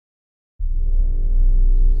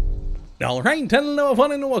Alright, hello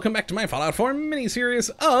everyone and welcome back to my Fallout 4 mini-series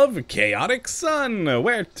of Chaotic Sun,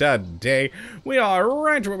 where today we are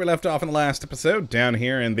right where we left off in the last episode, down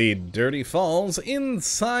here in the Dirty Falls,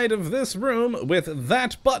 inside of this room with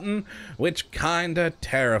that button, which kinda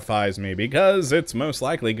terrifies me, because it's most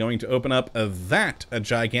likely going to open up a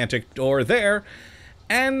gigantic door there,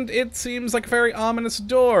 and it seems like a very ominous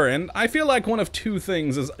door, and I feel like one of two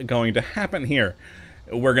things is going to happen here.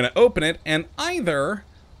 We're gonna open it, and either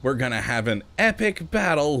we're gonna have an epic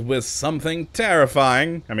battle with something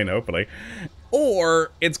terrifying, I mean, hopefully, or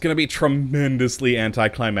it's gonna be tremendously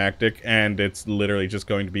anticlimactic, and it's literally just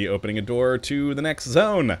going to be opening a door to the next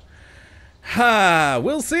zone.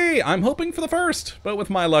 We'll see. I'm hoping for the first, but with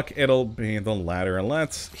my luck, it'll be the latter.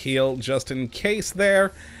 Let's heal just in case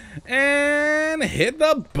there, and hit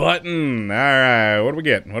the button. Alright, what do we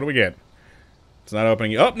get? What do we get? It's not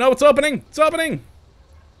opening. Oh, no, it's opening! It's opening!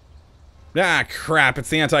 Ah, crap, it's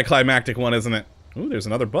the anticlimactic one, isn't it? Ooh, there's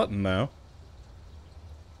another button, though.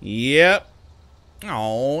 Yep.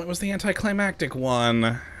 Oh, it was the anticlimactic one.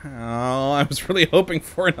 Oh, I was really hoping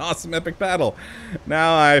for an awesome epic battle.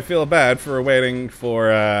 Now I feel bad for waiting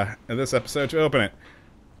for this episode to open it.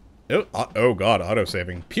 Oh god,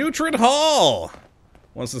 autosaving. Putrid Hall!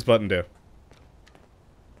 What's this button do?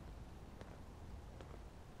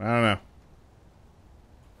 I don't know.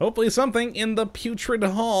 Hopefully something in the Putrid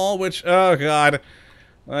Hall, which, oh god.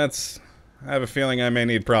 I have a feeling I may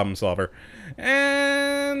need Problem Solver.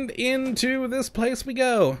 And into this place we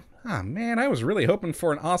go. Ah, man, I was really hoping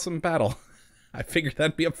for an awesome battle. I figured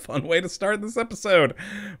that'd be a fun way to start this episode.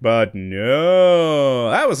 But no,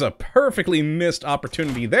 that was a perfectly missed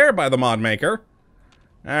opportunity there by the mod maker.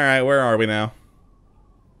 Alright, where are we now?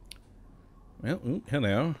 Well, ooh,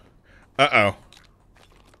 hello. Uh-oh.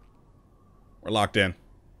 We're locked in.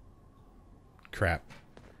 Crap.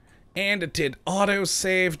 And it did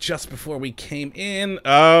auto-save just before we came in.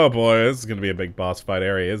 Oh boy, this is gonna be a big boss fight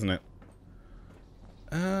area, isn't it?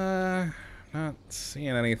 Not seeing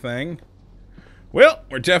anything. Well,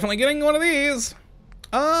 we're definitely getting one of these.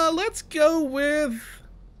 Let's go with...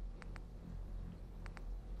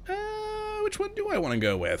 which one do I want to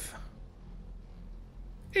go with?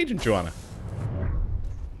 Agent Joanna.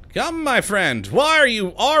 Come, my friend. Why are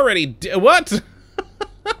you already what?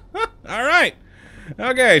 Alright.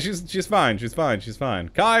 Okay, she's fine, she's fine.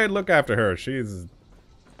 Kai, look after her. She's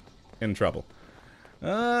in trouble.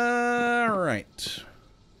 Alright.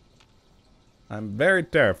 I'm very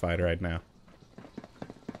terrified right now.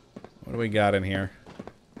 What do we got in here?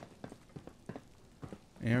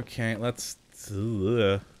 Okay, let's...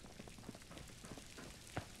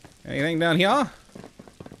 Anything down here?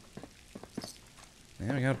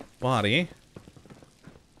 Yeah, we got a body.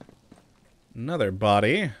 Another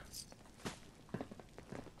body.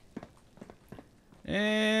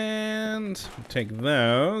 And take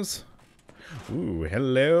those. Ooh,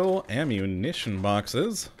 hello, ammunition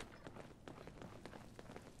boxes.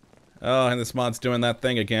 Oh, and this mod's doing that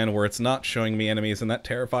thing again where it's not showing me enemies, and that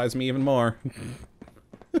terrifies me even more.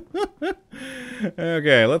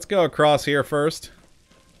 Okay, let's go across here first.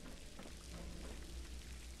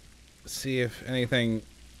 See if anything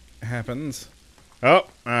happens. Oh,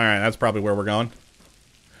 alright, that's probably where we're going.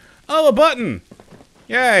 Oh, a button!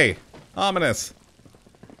 Yay! Ominous.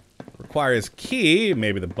 Requires key,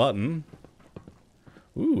 maybe the button.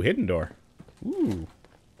 Ooh, hidden door. Ooh.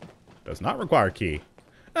 Does not require key.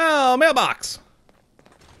 Oh, mailbox!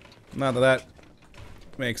 Not that that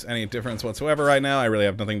makes any difference whatsoever right now. I really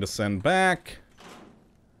have nothing to send back.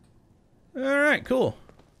 Alright, cool.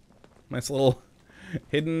 Nice little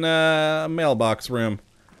hidden mailbox room.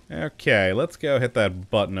 Okay, let's go hit that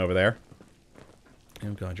button over there.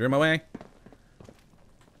 Oh god, you're in my way.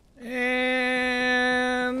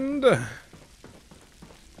 And...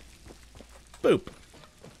 boop.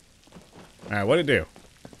 Alright, what'd it do?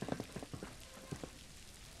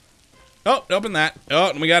 Oh, open that.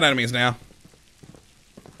 Oh, and we got enemies now.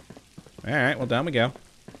 Alright, well, down we go.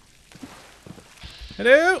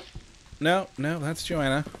 Hello? No, that's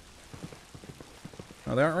Joanna.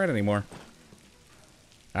 Oh, they aren't red anymore.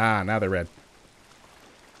 Ah, now they're red.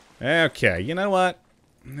 Okay, you know what?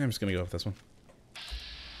 I'm just gonna go with this one.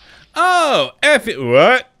 Oh!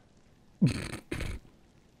 What?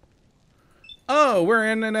 Oh, we're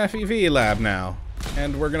in an FEV lab now.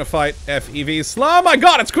 And we're gonna fight FEV Slum. Oh my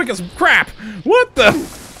god, it's quick as crap! What the?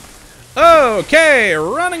 Okay,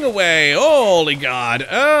 running away. Holy god.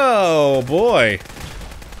 Oh, boy.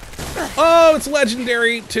 Oh, it's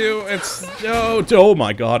legendary, too. It's... oh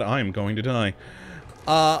my god, I am going to die.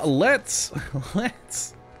 Let's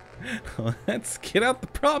get out the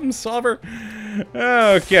problem solver.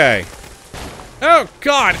 Okay. Oh,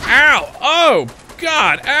 God. Ow. Oh,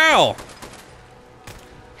 God. Ow.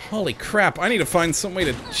 Holy crap. I need to find some way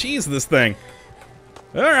to cheese this thing.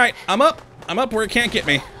 All right. I'm up. I'm up where it can't get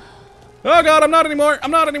me. Oh, God. I'm not anymore.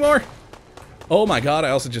 I'm not anymore. Oh, my God. I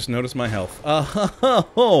also just noticed my health.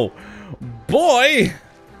 Oh, boy.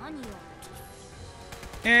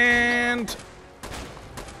 And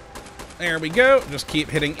there we go. Just keep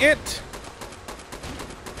hitting it.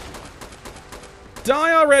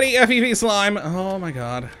 Die already, FEV slime. Oh my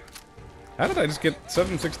god. How did I just get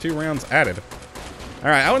 7.62 rounds added?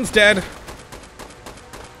 Alright, that one's dead.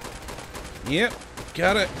 Yep.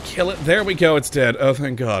 Gotta kill it. There we go. It's dead. Oh,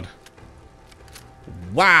 thank god.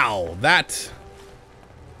 Wow. That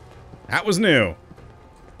was new.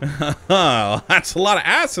 That's a lot of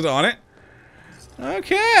acid on it.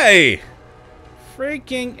 Okay.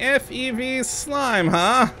 Freaking FEV slime,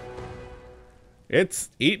 huh? It's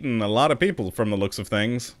eaten a lot of people from the looks of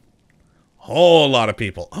things. Whole lot of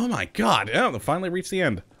people. Oh my god. Oh, they finally reached the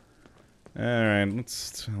end. Alright,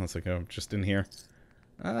 let's go just in here.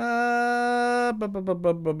 Not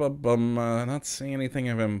seeing anything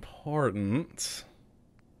of importance.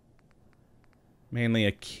 Mainly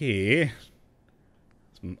a key.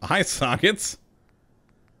 Some eye sockets.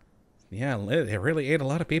 Yeah, it really ate a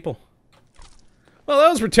lot of people. Well,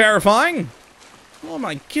 those were terrifying. Oh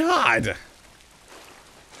my god.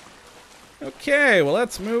 Okay, well,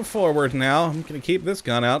 let's move forward now. I'm going to keep this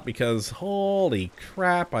gun out because, holy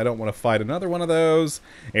crap, I don't want to fight another one of those.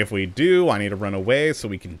 If we do, I need to run away so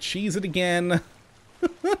we can cheese it again.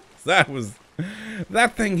 That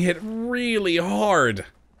thing hit really hard.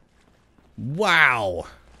 Wow.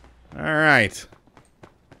 Alright.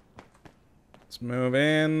 Let's move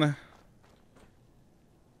in.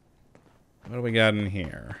 What do we got in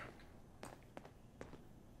here?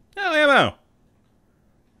 Oh, ammo.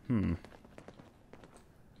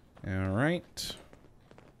 Alright.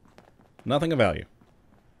 Nothing of value.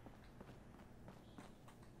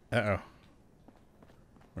 Uh-oh.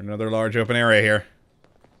 We're in another large open area here.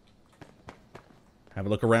 Have a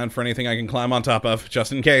look around for anything I can climb on top of,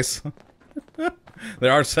 just in case.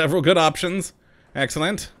 There are several good options.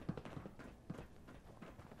 Excellent.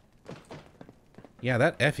 Yeah,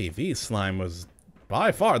 that FEV slime was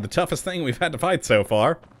by far the toughest thing we've had to fight so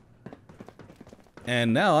far.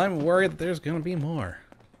 And now I'm worried that there's gonna be more.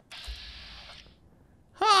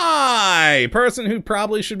 Hi! Person who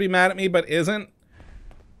probably should be mad at me but isn't.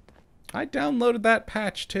 I downloaded that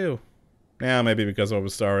patch too. Yeah, maybe because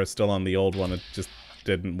Overstar is still on the old one, it just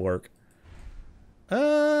didn't work.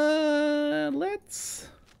 Let's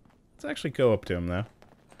actually go up to him though.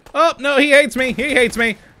 Oh, no, he hates me! He hates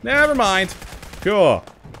me! Never mind. Cool.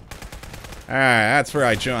 Alright, that's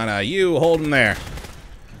right, Joanna. You hold him there.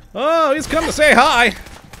 Oh, he's come to say hi!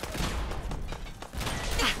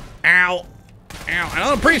 Ow. Ow, I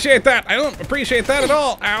don't appreciate that! I don't appreciate that at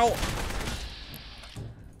all! Ow!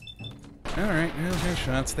 Alright, okay,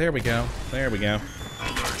 shots. There we go. There we go.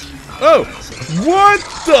 Oh! What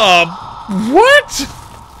the... What?!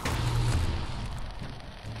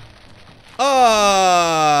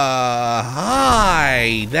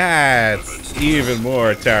 Hi! That's even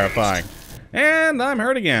more terrifying. And I'm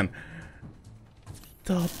hurt again.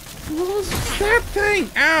 The balls is that thing?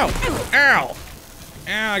 Ow! Ow!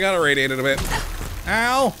 Ow, I got irradiated a bit.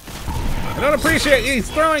 Ow! I don't appreciate he's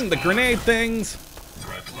throwing the grenade things.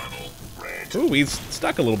 Ooh, he's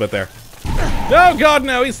stuck a little bit there. Oh god,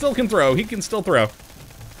 no, he still can throw. He can still throw.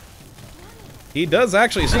 He does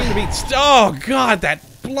actually seem to be... Oh god, that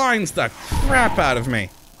blinds the crap out of me.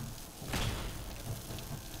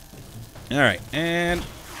 Alright, and...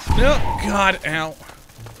 Oh god, ow.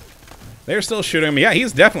 They're still shooting me. Yeah,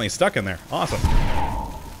 he's definitely stuck in there. Awesome.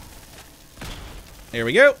 There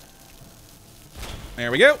we go.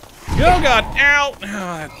 There we go. Oh god, ow! Oh,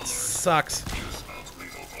 that sucks.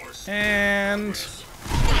 And...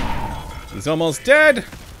 he's almost dead.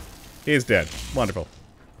 He's dead. Wonderful.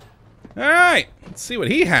 Alright, let's see what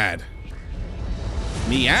he had.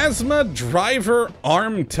 Miasma Driver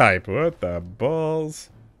Arm Type. What the balls?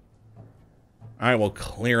 Alright, well,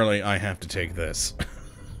 clearly I have to take this.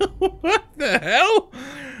 What the hell?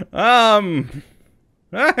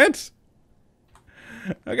 What?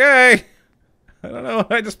 Okay. I don't know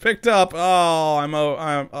what I just picked up. Oh, I'm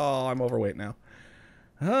overweight now.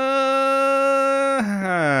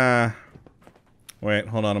 Wait,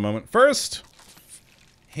 hold on a moment. First,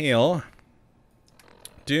 heal.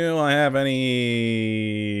 Do I have any...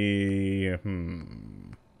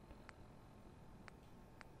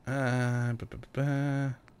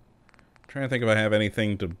 Trying to think if I have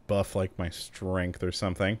anything to buff, like, my strength or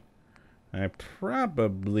something. I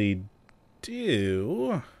probably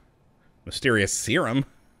do. Mysterious serum.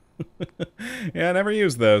 Yeah, I never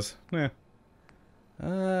used those. Yeah. Do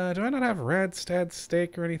I not have Radstad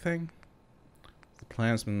steak or anything? The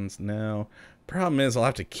plasmins, no. Problem is, I'll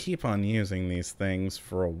have to keep on using these things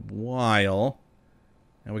for a while.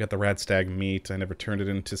 And we got the Radstag meat. I never turned it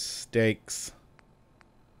into steaks.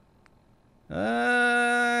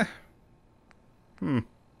 Well.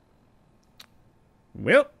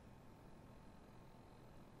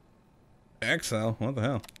 Excel, what the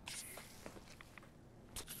hell?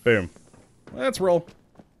 Boom. Let's roll.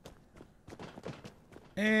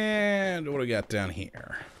 And what do we got down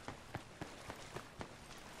here?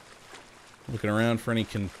 Looking around for any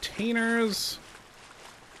containers.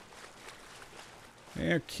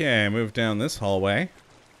 Okay, move down this hallway.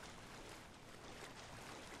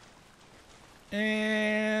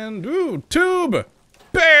 And, ooh, tube!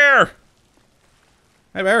 Bear!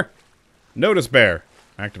 Hi, bear. Notice bear.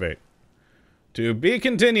 Activate. To be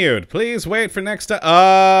continued. Please wait for next time.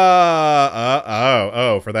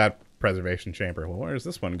 For that preservation chamber. Well, where does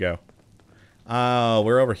this one go?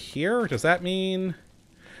 We're over here? Does that mean...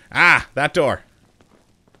 Ah, that door.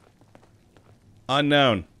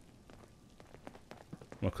 Unknown.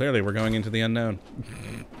 Well, clearly we're going into the unknown.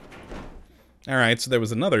 Alright, so there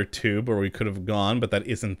was another tube where we could have gone, but that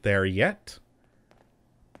isn't there yet.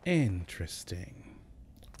 Interesting.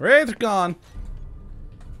 Wraith gone.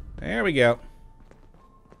 There we go.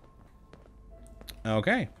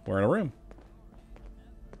 Okay, we're in a room.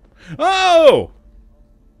 Oh!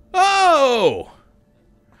 Oh!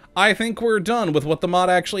 I think we're done with what the mod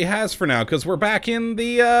actually has for now, because we're back in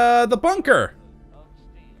the bunker.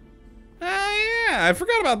 Yeah, I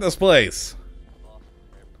forgot about this place.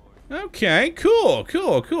 Okay, cool,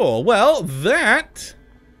 cool, cool. Well, that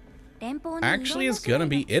actually is gonna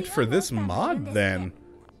be it for this mod, then.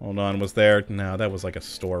 Hold on, was there... No, that was like a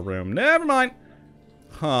storeroom. Never mind.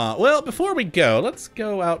 Huh. Well, before we go, let's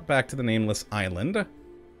go out back to the Nameless Island.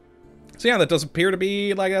 So yeah, that does appear to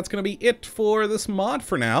be like that's going to be it for this mod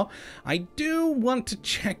for now. I do want to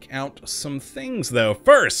check out some things, though.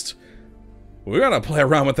 First, we're going to play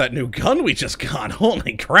around with that new gun we just got.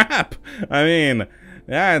 Holy crap. I mean,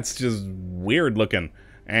 that's just weird looking.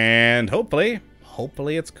 And hopefully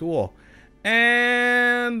it's cool.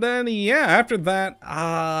 And then, yeah, after that,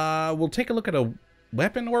 we'll take a look at a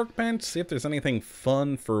weapon workbench, see if there's anything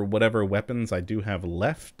fun for whatever weapons I do have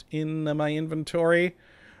left in my inventory.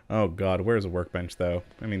 Oh god, where's a workbench, though?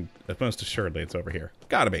 I mean, most assuredly it's over here.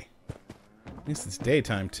 Gotta be. At least it's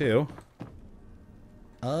daytime, too.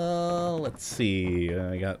 Let's see.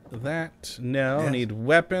 I got that. No, I need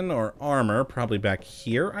weapon or armor. Probably back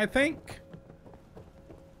here, I think.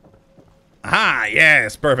 Aha!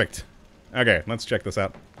 Yes! Perfect. Okay, let's check this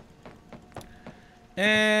out.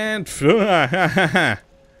 And...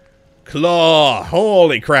 Claw!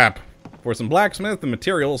 Holy crap! For some blacksmith and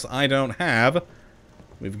materials I don't have,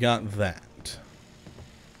 we've got that.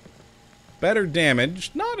 Better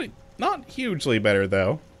damage. Not hugely better,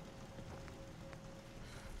 though.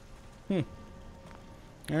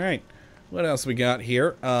 Alright. What else we got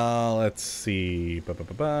here? Let's see.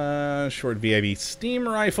 Short VIB steam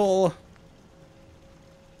rifle.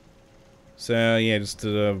 So, yeah, just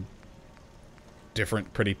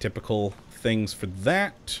different, pretty typical things for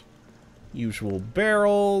that. Usual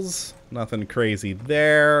barrels. Nothing crazy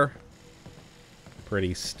there.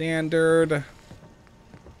 Pretty standard.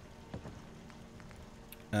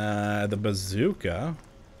 The bazooka.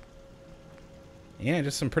 Yeah,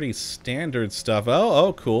 just some pretty standard stuff.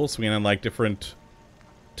 Oh, cool. So we can like different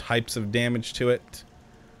types of damage to it.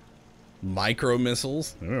 Micro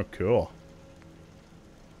missiles. Oh, cool.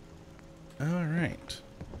 Alright.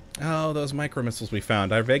 Oh, those micro missiles we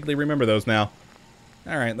found. I vaguely remember those now.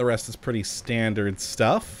 Alright, the rest is pretty standard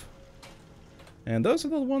stuff. And those are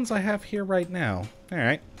the ones I have here right now.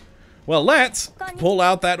 Alright. Well, let's pull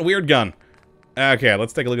out that weird gun. Okay,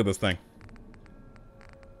 let's take a look at this thing.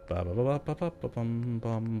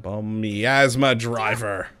 Miasma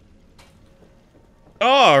driver.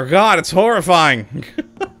 Oh, God, it's horrifying.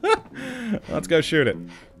 Let's go shoot it.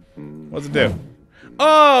 What's it do?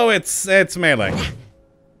 Oh, it's melee.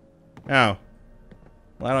 Oh.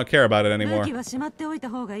 Well, I don't care about it anymore.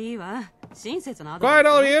 Quiet,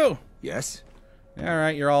 all of you! Yes?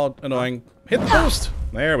 Alright, you're all annoying. Hit the post!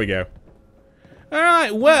 There we go.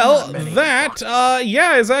 Alright, well, that,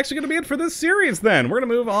 yeah, is actually going to be it for this series, then. We're going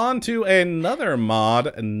to move on to another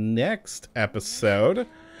mod next episode.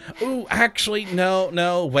 Ooh, actually,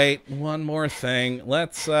 no, wait. One more thing.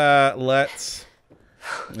 Let's...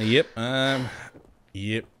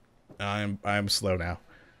 Yep, I'm slow now.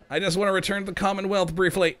 I just want to return to the Commonwealth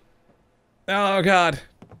briefly. Oh, God.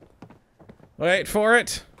 Wait for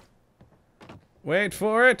it. Wait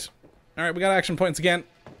for it. All right, we got action points again.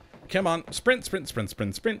 Come on. Sprint, sprint, sprint,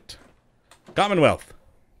 sprint, sprint. Commonwealth.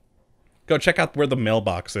 Go check out where the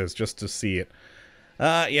mailbox is just to see it.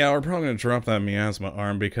 Yeah, we're probably going to drop that miasma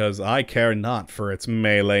arm because I care not for its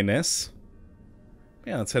meleeness.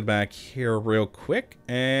 Yeah, let's head back here real quick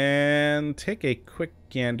and take a quick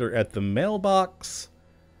gander at the mailbox.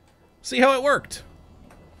 See how it worked.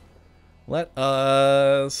 Let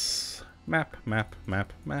us map,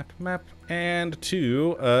 and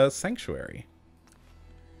to a sanctuary.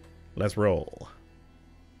 Let's roll.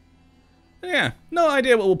 Yeah, no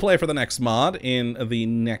idea what we'll play for the next mod in the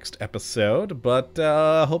next episode, but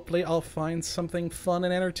hopefully I'll find something fun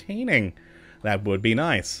and entertaining. That would be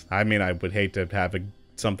nice. I mean, I would hate to have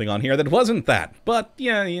something on here that wasn't that, but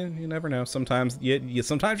yeah, you never know. Sometimes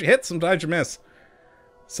sometimes you hit, sometimes you miss.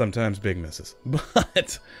 Sometimes big misses.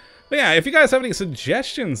 But yeah, if you guys have any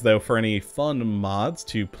suggestions, though, for any fun mods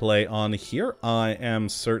to play on here, I am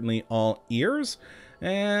certainly all ears.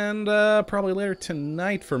 And probably later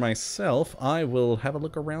tonight for myself, I will have a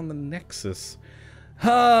look around the Nexus.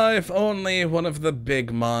 If only one of the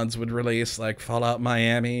big mods would release, like Fallout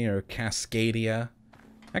Miami or Cascadia.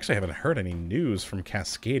 Actually, I haven't heard any news from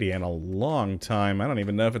Cascadia in a long time. I don't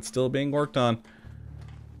even know if it's still being worked on.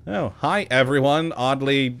 Oh, hi everyone.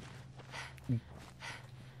 Oddly...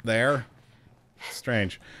 there.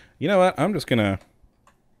 Strange. You know what? I'm just gonna...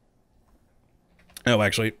 oh,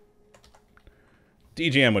 actually...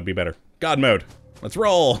 DGM would be better. God mode. Let's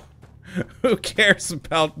roll. Who cares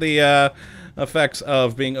about the effects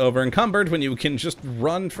of being over-encumbered when you can just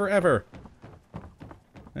run forever?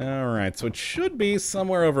 Alright, so it should be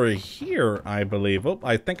somewhere over here, I believe. Oh,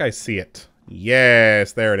 I think I see it.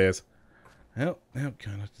 Yes, there it is. Oh,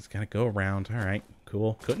 God, I just gotta go around. Alright,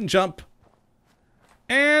 cool. Couldn't jump.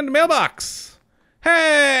 And mailbox!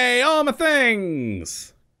 Hey, all my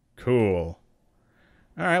things! Cool.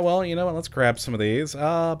 Alright, well, you know what? Let's grab some of these.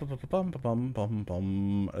 The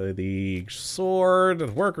sword, the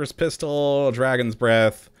worker's pistol, dragon's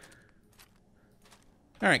breath.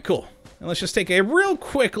 Alright, cool. And let's just take a real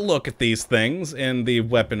quick look at these things in the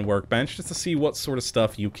weapon workbench, just to see what sort of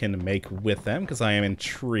stuff you can make with them, because I am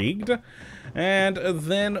intrigued. And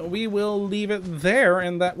then we will leave it there,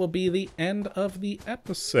 and that will be the end of the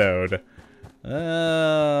episode.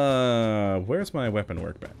 Where's my weapon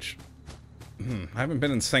workbench? I haven't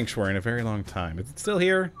been in Sanctuary in a very long time. Is it still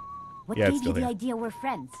here? What yeah, gave it's still you the here. idea we're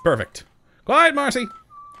friends? Perfect. Quiet, Marcy!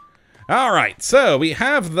 Alright, so we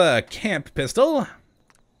have the camp pistol.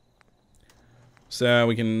 So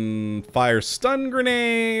we can fire stun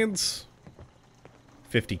grenades.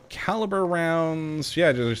 50 caliber rounds.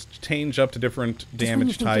 Yeah, just change up to different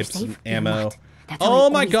damage types and ammo.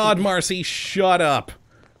 Oh my god, Marcy, shut up!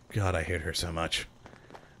 God, I hate her so much.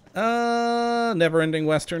 Never-ending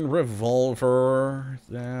Western revolver.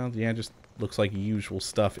 Yeah, just looks like usual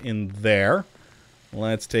stuff in there.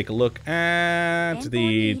 Let's take a look at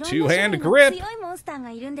the two-hand grip.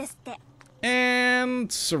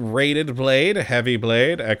 And serrated blade, heavy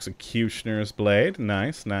blade, executioner's blade.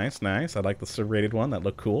 Nice, nice, nice. I like the serrated one. That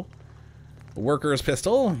looked cool. Worker's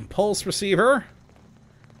pistol, pulse receiver.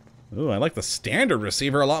 Ooh, I like the standard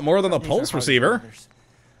receiver a lot more than the pulse receiver.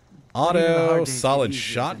 Auto, solid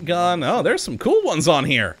shotgun. Oh, there's some cool ones on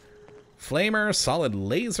here. Flamer, solid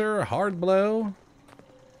laser, hard blow.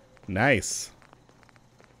 Nice.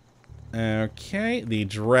 Okay, the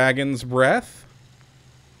dragon's breath.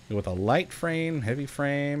 With a light frame, heavy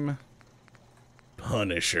frame.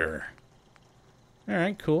 Punisher.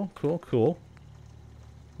 Alright, cool, cool, cool.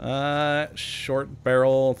 Short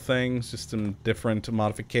barrel things, just some different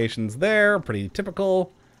modifications there. Pretty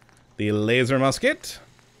typical. The laser musket.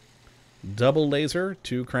 Double laser,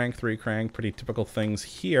 2 crank, 3 crank, pretty typical things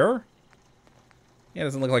here. Yeah,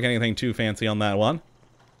 doesn't look like anything too fancy on that one.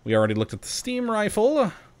 We already looked at the steam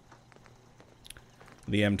rifle.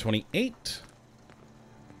 The M28.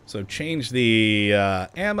 So change the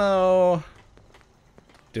ammo.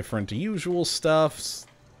 Different usual stuffs.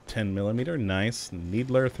 10mm, nice.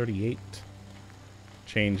 Needler, 38.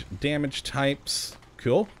 Change damage types.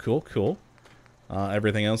 Cool, cool, cool.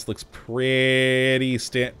 Everything else looks pretty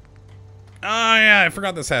oh yeah, I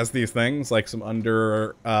forgot this has these things, like some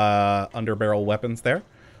underbarrel weapons there.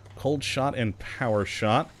 Cold shot and power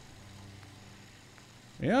shot.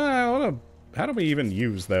 Yeah, how do we even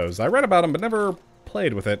use those? I read about them, but never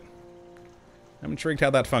played with it. I'm intrigued how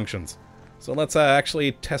that functions. So let's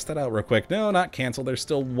actually test that out real quick. No, not cancel. There's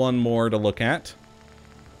still one more to look at.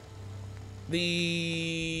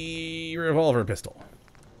 The revolver pistol.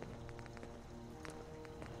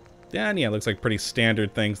 And yeah, looks like pretty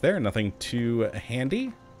standard things there. Nothing too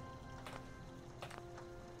handy.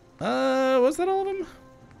 Was that all of them?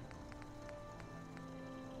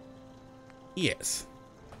 Yes.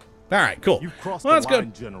 Alright, cool. Well, let's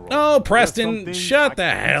go. Oh, Preston, shut the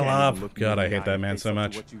hell up. God, I hate that man so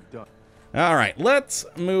much. Alright, let's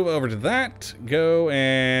move over to that. Go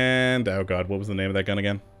and... Oh god, what was the name of that gun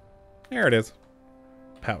again? There it is.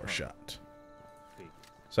 Power shot.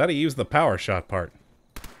 So how do you use the power shot part?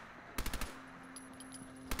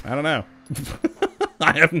 I don't know.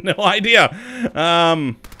 I have no idea.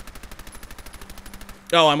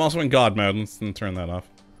 Oh, I'm also in God mode. Let's turn that off.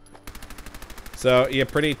 So, yeah,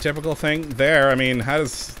 pretty typical thing there. I mean, how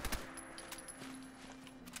does...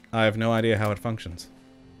 I have no idea how it functions.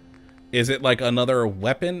 Is it like another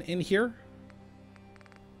weapon in here?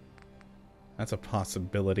 That's a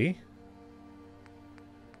possibility.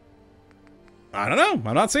 I don't know.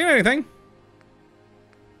 I'm not seeing anything.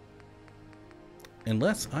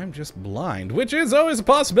 Unless I'm just blind, which is always a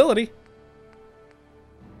possibility.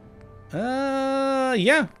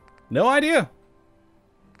 Yeah. No idea.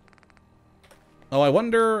 Oh, I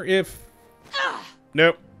wonder if...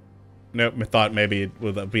 Nope. Nope, I thought maybe it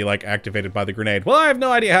would be, like, activated by the grenade. Well, I have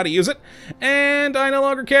no idea how to use it, and I no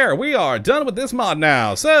longer care. We are done with this mod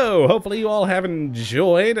now. So, hopefully you all have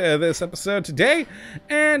enjoyed this episode today,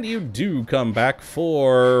 and you do come back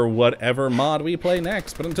for whatever mod we play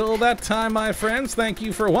next. But until that time, my friends, thank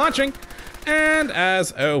you for watching, and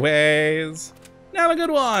as always, have a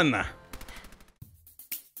good one.